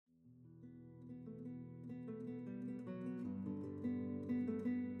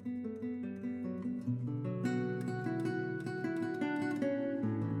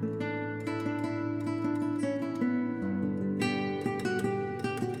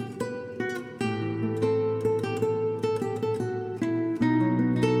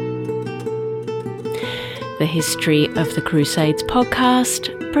The History of the Crusades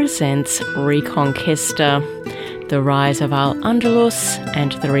podcast presents Reconquista, the rise of Al-Andalus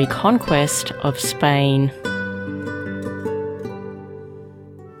and the reconquest of Spain.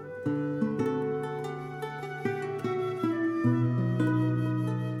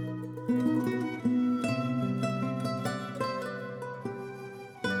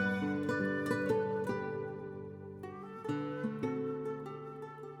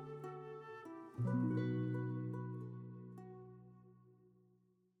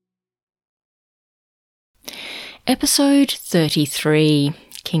 Episode 33,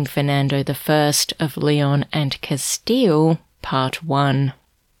 King Fernando I of Leon and Castile, Part 1.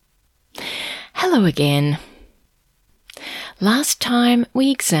 Hello again. Last time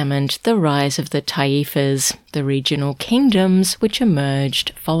we examined the rise of the Taifas, the regional kingdoms which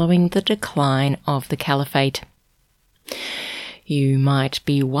emerged following the decline of the Caliphate. You might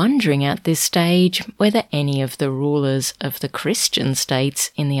be wondering at this stage whether any of the rulers of the Christian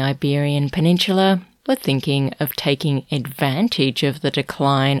states in the Iberian Peninsula were thinking of taking advantage of the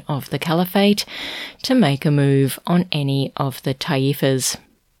decline of the Caliphate to make a move on any of the Taifas.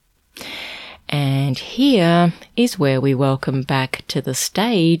 And here is where we welcome back to the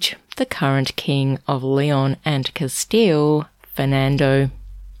stage the current king of Leon and Castile, Fernando.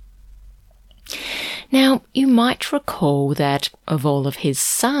 Now, you might recall that of all of his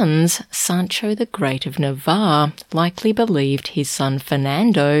sons, Sancho the Great of Navarre likely believed his son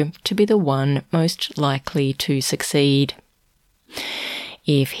Fernando to be the one most likely to succeed.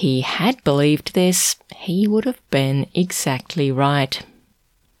 If he had believed this, he would have been exactly right.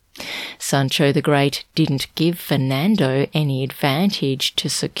 Sancho the Great didn't give Fernando any advantage to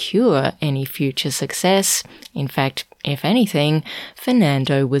secure any future success. In fact, if anything,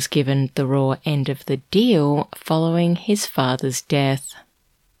 Fernando was given the raw end of the deal following his father's death.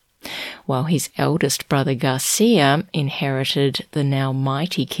 While his eldest brother Garcia inherited the now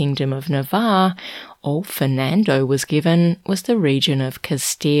mighty Kingdom of Navarre, all Fernando was given was the region of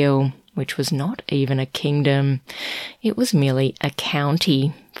Castile, which was not even a kingdom. It was merely a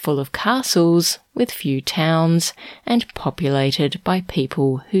county, full of castles, with few towns, and populated by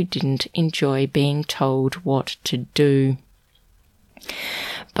people who didn't enjoy being told what to do.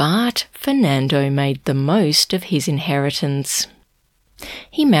 But Fernando made the most of his inheritance.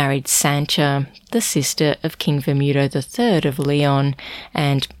 He married Sancha, the sister of King Vermudo III of Leon,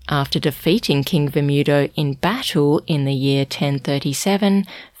 and after defeating King Vermudo in battle in the year 1037,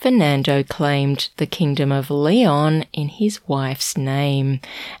 Fernando claimed the Kingdom of Leon in his wife's name,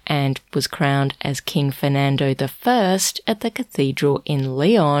 and was crowned as King Fernando I at the cathedral in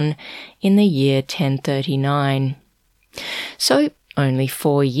Leon in the year 1039. So, only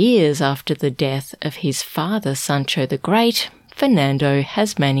 4 years after the death of his father Sancho the Great, Fernando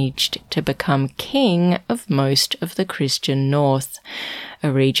has managed to become king of most of the Christian north,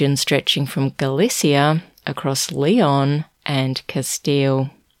 a region stretching from Galicia across Leon and Castile.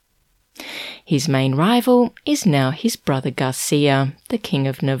 His main rival is now his brother Garcia, the King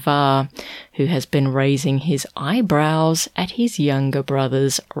of Navarre, who has been raising his eyebrows at his younger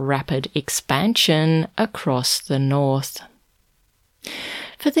brother's rapid expansion across the north.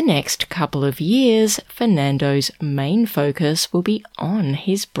 For the next couple of years, Fernando's main focus will be on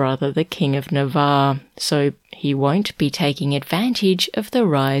his brother, the King of Navarre, so he won't be taking advantage of the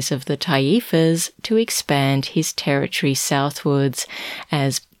rise of the Taifas to expand his territory southwards,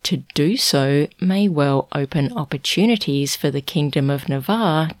 as to do so may well open opportunities for the Kingdom of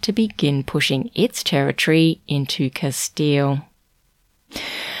Navarre to begin pushing its territory into Castile.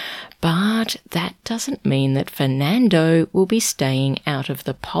 But that doesn't mean that Fernando will be staying out of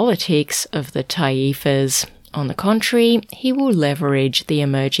the politics of the Taifas. On the contrary, he will leverage the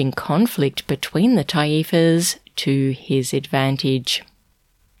emerging conflict between the Taifas to his advantage.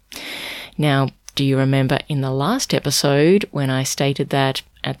 Now, do you remember in the last episode when I stated that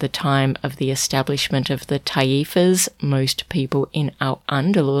at the time of the establishment of the Taifas, most people in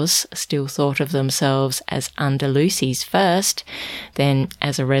Al-Andalus still thought of themselves as Andalusis first, then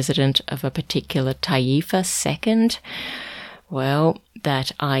as a resident of a particular Taifa second? Well,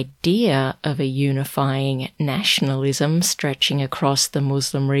 that idea of a unifying nationalism stretching across the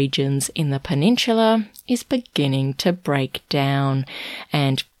Muslim regions in the peninsula is beginning to break down,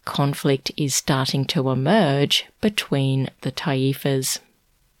 and conflict is starting to emerge between the Taifas.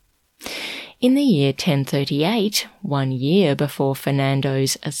 In the year 1038, 1 year before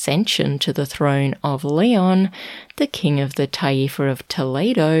Fernando's ascension to the throne of Leon, the king of the Taifa of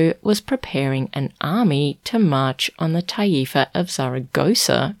Toledo was preparing an army to march on the Taifa of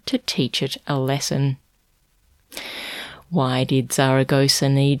Zaragoza to teach it a lesson. Why did Zaragoza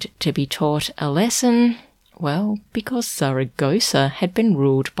need to be taught a lesson? Well, because Zaragoza had been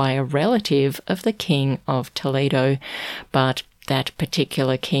ruled by a relative of the King of Toledo, but that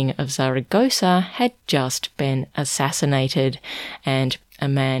particular king of Zaragoza had just been assassinated, and a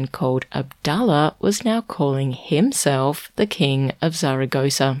man called Abdallah was now calling himself the King of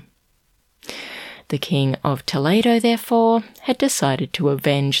Zaragoza. The King of Toledo, therefore, had decided to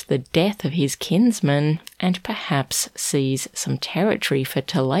avenge the death of his kinsman and perhaps seize some territory for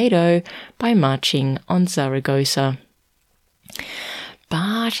Toledo by marching on Zaragoza.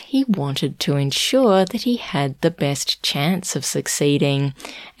 But he wanted to ensure that he had the best chance of succeeding,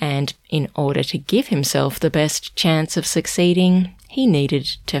 and in order to give himself the best chance of succeeding, he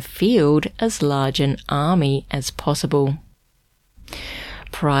needed to field as large an army as possible.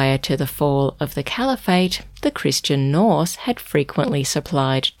 Prior to the fall of the Caliphate, the Christian North had frequently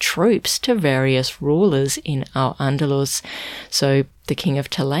supplied troops to various rulers in Al-Andalus, so the King of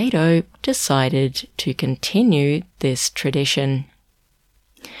Toledo decided to continue this tradition.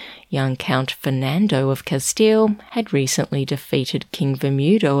 Young Count Fernando of Castile had recently defeated King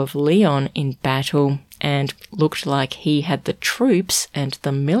Vermudo of Leon in battle, and looked like he had the troops and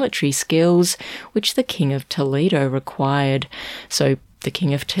the military skills which the King of Toledo required, so the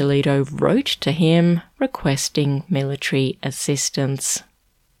King of Toledo wrote to him requesting military assistance.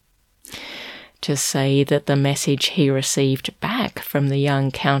 To say that the message he received back from the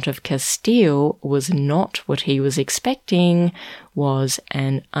young Count of Castile was not what he was expecting was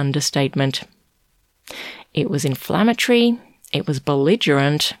an understatement. It was inflammatory, it was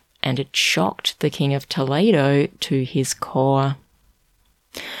belligerent, and it shocked the King of Toledo to his core.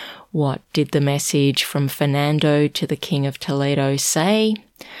 What did the message from Fernando to the King of Toledo say?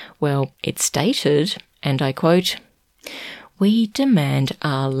 Well, it stated, and I quote, "We demand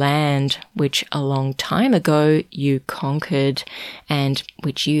our land, which a long time ago you conquered, and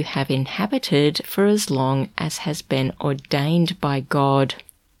which you have inhabited for as long as has been ordained by God.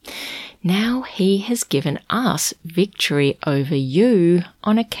 Now he has given us victory over you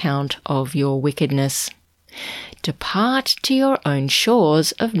on account of your wickedness. Depart to your own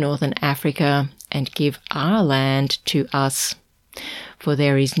shores of northern Africa and give our land to us. For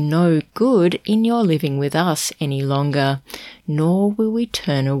there is no good in your living with us any longer, nor will we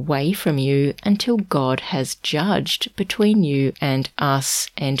turn away from you until God has judged between you and us."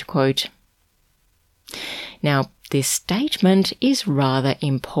 End quote. Now, this statement is rather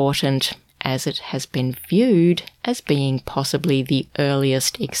important, as it has been viewed as being possibly the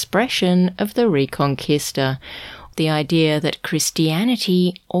earliest expression of the Reconquista, the idea that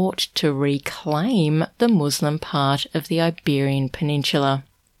Christianity ought to reclaim the Muslim part of the Iberian Peninsula.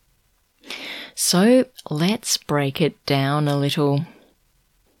 So let's break it down a little.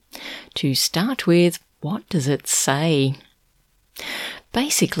 To start with, what does it say?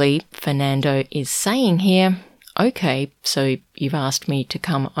 Basically, Fernando is saying here, okay, so you've asked me to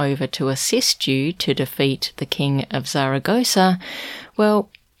come over to assist you to defeat the King of Zaragoza. Well,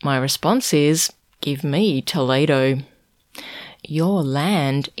 my response is, give me Toledo. Your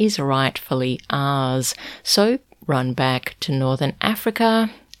land is rightfully ours, so run back to northern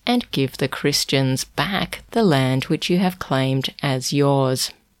Africa and give the Christians back the land which you have claimed as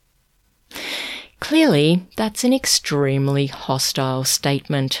yours. Clearly, that's an extremely hostile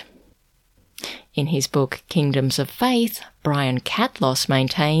statement. In his book Kingdoms of Faith, Brian Catlos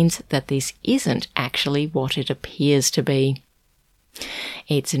maintains that this isn't actually what it appears to be.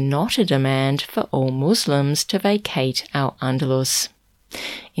 It's not a demand for all Muslims to vacate Al-Andalus.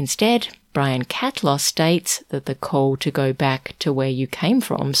 Instead, Brian Catlos states that the call to go back to where you came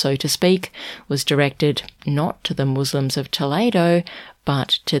from, so to speak, was directed not to the Muslims of Toledo,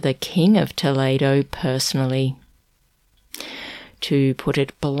 but to the King of Toledo personally. To put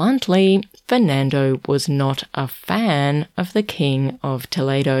it bluntly, Fernando was not a fan of the King of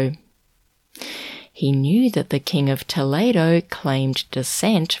Toledo. He knew that the King of Toledo claimed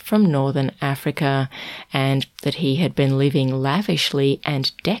descent from northern Africa, and that he had been living lavishly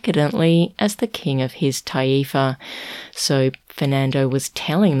and decadently as the king of his Taifa. So Fernando was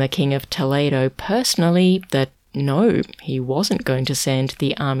telling the King of Toledo personally that no, he wasn't going to send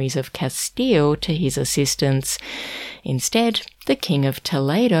the armies of Castile to his assistance. Instead, the King of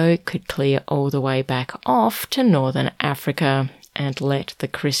Toledo could clear all the way back off to northern Africa and let the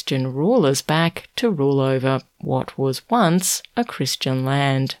Christian rulers back to rule over what was once a Christian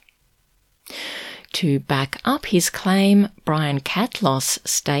land. To back up his claim, Brian Catlos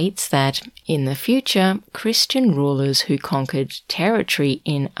states that in the future, Christian rulers who conquered territory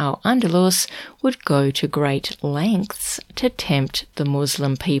in Al-Andalus would go to great lengths to tempt the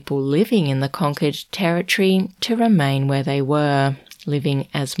Muslim people living in the conquered territory to remain where they were, living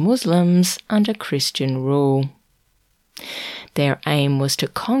as Muslims under Christian rule. Their aim was to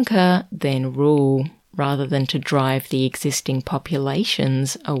conquer, then rule, rather than to drive the existing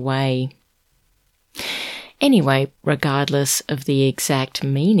populations away. Anyway, regardless of the exact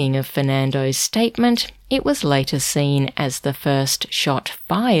meaning of Fernando's statement, it was later seen as the first shot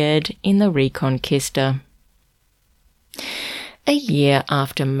fired in the Reconquista. A year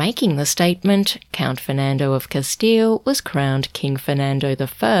after making the statement, Count Fernando of Castile was crowned King Fernando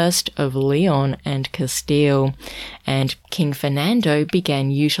I of Leon and Castile, and King Fernando began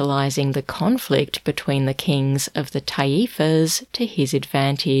utilising the conflict between the kings of the Taifas to his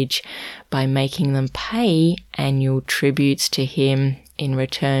advantage by making them pay annual tributes to him in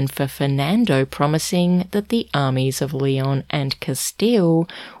return for Fernando promising that the armies of Leon and Castile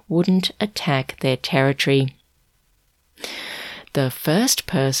wouldn't attack their territory. The first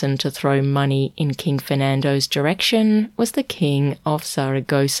person to throw money in King Fernando's direction was the King of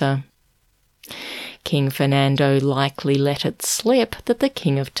Zaragoza. King Fernando likely let it slip that the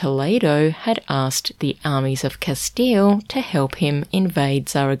King of Toledo had asked the armies of Castile to help him invade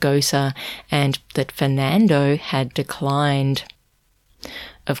Zaragoza, and that Fernando had declined.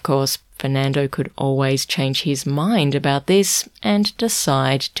 Of course, Fernando could always change his mind about this and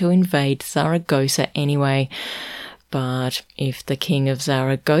decide to invade Zaragoza anyway. But if the King of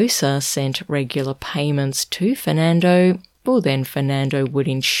Zaragoza sent regular payments to Fernando, well then Fernando would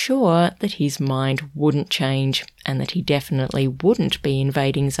ensure that his mind wouldn't change and that he definitely wouldn't be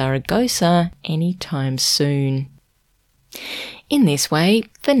invading Zaragoza anytime soon. In this way,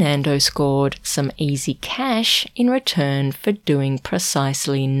 Fernando scored some easy cash in return for doing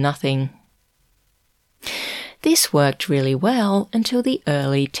precisely nothing. This worked really well until the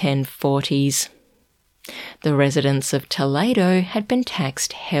early 1040s. The residents of Toledo had been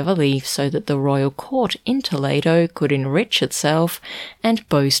taxed heavily so that the royal court in Toledo could enrich itself and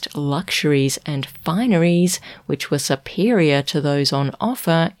boast luxuries and fineries which were superior to those on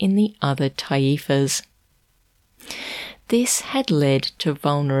offer in the other taifas. This had led to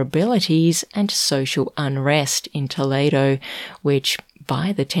vulnerabilities and social unrest in Toledo, which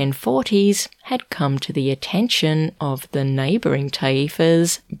by the 1040s had come to the attention of the neighbouring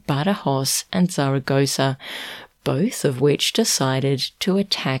taifas, Badajoz and Zaragoza, both of which decided to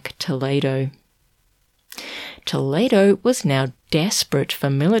attack Toledo. Toledo was now desperate for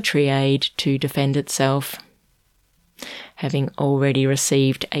military aid to defend itself. Having already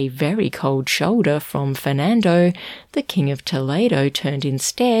received a very cold shoulder from Fernando, the King of Toledo turned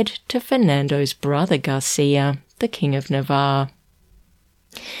instead to Fernando's brother Garcia, the King of Navarre.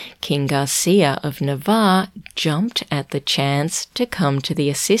 King Garcia of Navarre jumped at the chance to come to the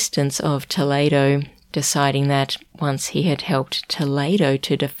assistance of Toledo, deciding that once he had helped Toledo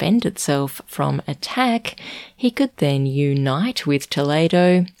to defend itself from attack, he could then unite with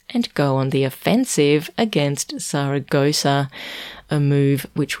Toledo and go on the offensive against Zaragoza, a move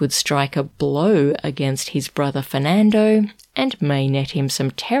which would strike a blow against his brother Fernando and may net him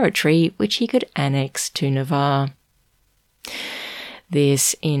some territory which he could annex to Navarre.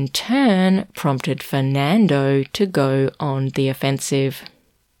 This, in turn, prompted Fernando to go on the offensive.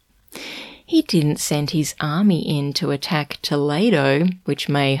 He didn't send his army in to attack Toledo, which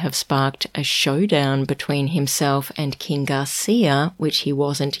may have sparked a showdown between himself and King Garcia, which he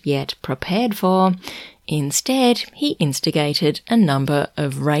wasn't yet prepared for. Instead, he instigated a number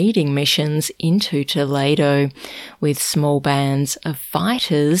of raiding missions into Toledo, with small bands of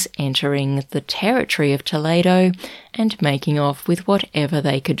fighters entering the territory of Toledo and making off with whatever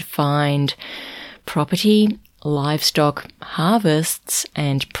they could find: property, livestock, harvests,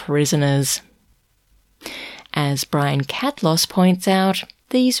 and prisoners. As Brian Catlos points out,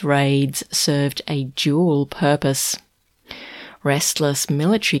 these raids served a dual purpose. Restless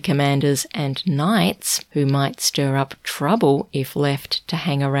military commanders and knights, who might stir up trouble if left to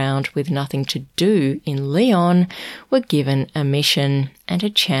hang around with nothing to do in Leon, were given a mission and a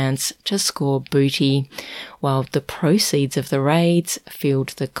chance to score booty, while the proceeds of the raids filled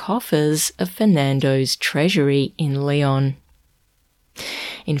the coffers of Fernando's treasury in Leon.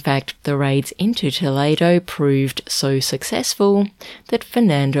 In fact, the raids into Toledo proved so successful that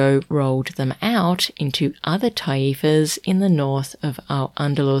Fernando rolled them out into other taifas in the north of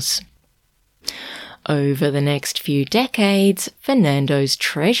Al-Andalus. Over the next few decades, Fernando's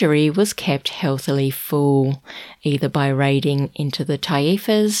treasury was kept healthily full, either by raiding into the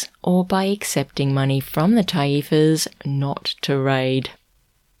taifas or by accepting money from the taifas not to raid.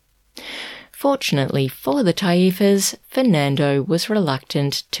 Fortunately for the Taifas, Fernando was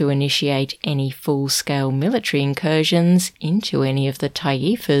reluctant to initiate any full-scale military incursions into any of the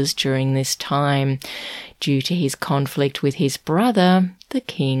Taifas during this time, due to his conflict with his brother, the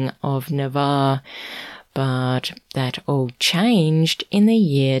King of Navarre. But that all changed in the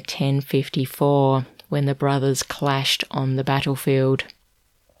year 1054, when the brothers clashed on the battlefield.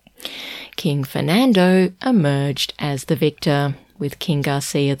 King Fernando emerged as the victor, with King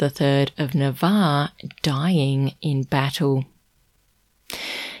Garcia III of Navarre dying in battle.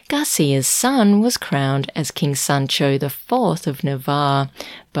 Garcia's son was crowned as King Sancho IV of Navarre,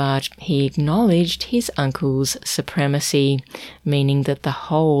 but he acknowledged his uncle's supremacy, meaning that the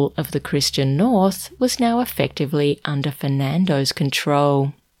whole of the Christian north was now effectively under Fernando's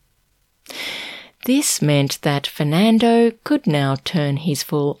control. This meant that Fernando could now turn his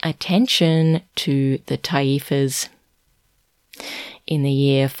full attention to the Taifas. In the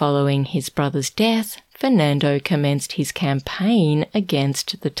year following his brother's death, Fernando commenced his campaign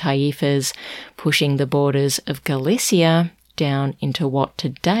against the Taifas, pushing the borders of Galicia down into what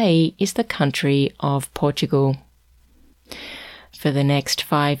today is the country of Portugal. For the next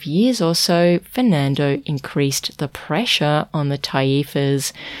 5 years or so, Fernando increased the pressure on the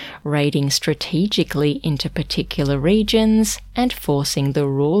Taifas, raiding strategically into particular regions and forcing the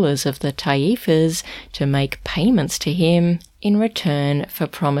rulers of the Taifas to make payments to him in return for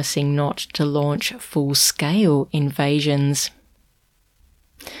promising not to launch full-scale invasions.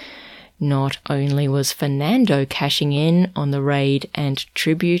 Not only was Fernando cashing in on the raid and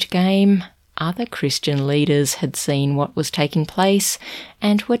tribute game, other Christian leaders had seen what was taking place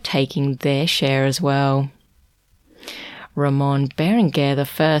and were taking their share as well. Ramon Berenguer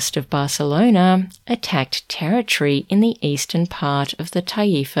I of Barcelona attacked territory in the eastern part of the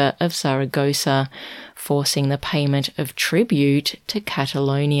Taifa of Zaragoza, forcing the payment of tribute to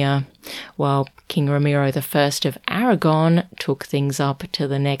Catalonia, while King Ramiro I of Aragon took things up to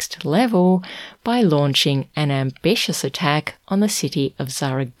the next level by launching an ambitious attack on the city of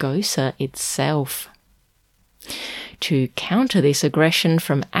Zaragoza itself. To counter this aggression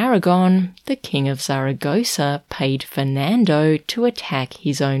from Aragon, the King of Zaragoza paid Fernando to attack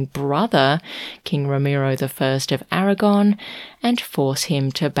his own brother, King Ramiro I of Aragon, and force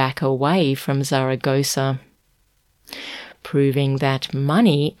him to back away from Zaragoza. Proving that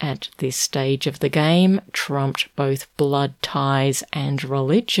money at this stage of the game trumped both blood ties and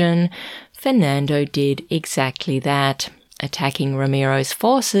religion, Fernando did exactly that, attacking Ramiro's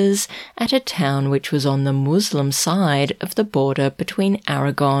forces at a town which was on the Muslim side of the border between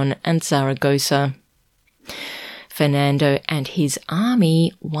Aragon and Zaragoza. Fernando and his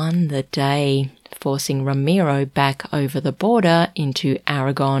army won the day, forcing Ramiro back over the border into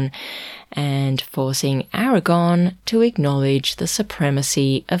Aragon and forcing Aragon to acknowledge the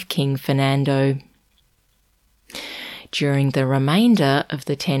supremacy of King Fernando. During the remainder of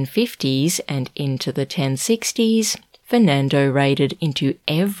the 1050s and into the 1060s, Fernando raided into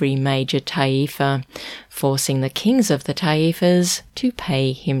every major taifa, forcing the kings of the taifas to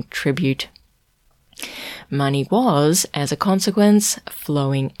pay him tribute. Money was, as a consequence,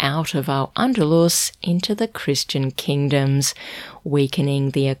 flowing out of Al-Andalus into the Christian kingdoms,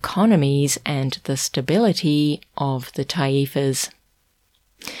 weakening the economies and the stability of the taifas.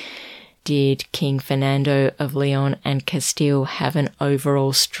 Did King Fernando of Leon and Castile have an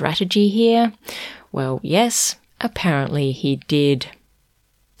overall strategy here? Well, yes. Apparently he did.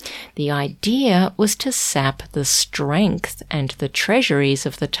 The idea was to sap the strength and the treasuries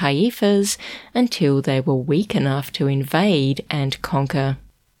of the taifas until they were weak enough to invade and conquer.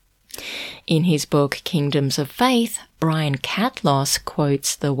 In his book Kingdoms of Faith, Brian Catlos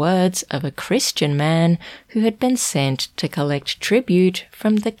quotes the words of a Christian man who had been sent to collect tribute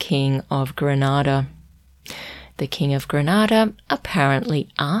from the King of Granada. The King of Granada apparently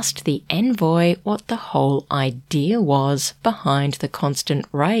asked the envoy what the whole idea was behind the constant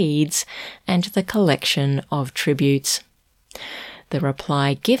raids and the collection of tributes. The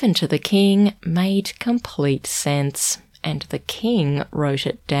reply given to the king made complete sense, and the king wrote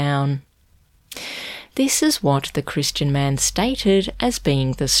it down. This is what the Christian man stated as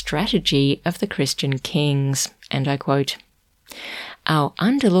being the strategy of the Christian kings, and I quote,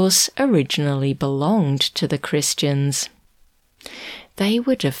 Al-Andalus originally belonged to the Christians. They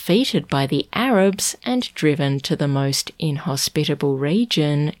were defeated by the Arabs and driven to the most inhospitable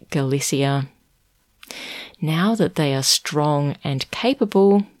region, Galicia. Now that they are strong and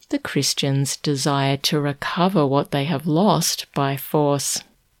capable, the Christians desire to recover what they have lost by force.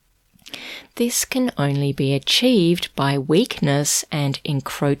 This can only be achieved by weakness and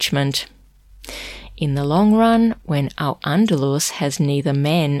encroachment. In the long run, when Al-Andalus has neither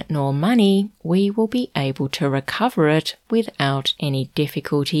men nor money, we will be able to recover it without any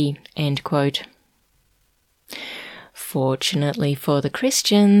difficulty." End quote. Fortunately for the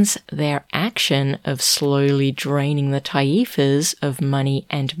Christians, their action of slowly draining the taifas of money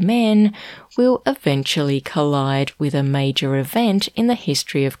and men will eventually collide with a major event in the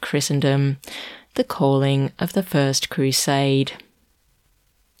history of Christendom, the calling of the First Crusade.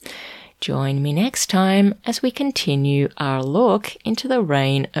 Join me next time as we continue our look into the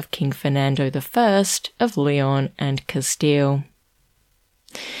reign of King Fernando I of Leon and Castile.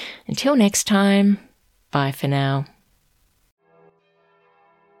 Until next time, bye for now.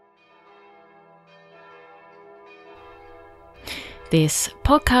 This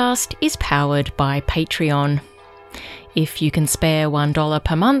podcast is powered by Patreon. If you can spare $1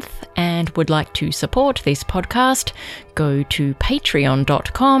 per month and would like to support this podcast, go to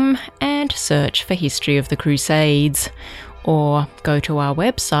patreon.com and search for History of the Crusades, or go to our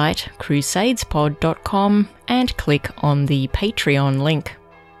website crusadespod.com and click on the Patreon link.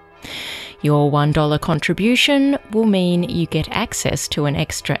 Your $1 contribution will mean you get access to an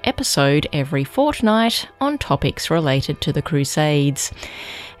extra episode every fortnight on topics related to the Crusades.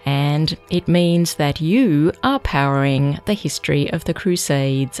 And it means that you are powering the History of the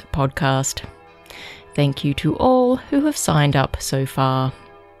Crusades podcast. Thank you to all who have signed up so far.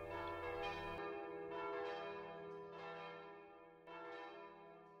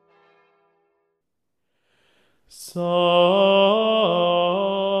 Sanctus,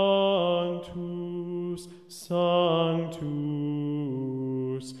 Sanctus,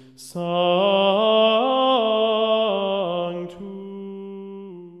 Sanctus.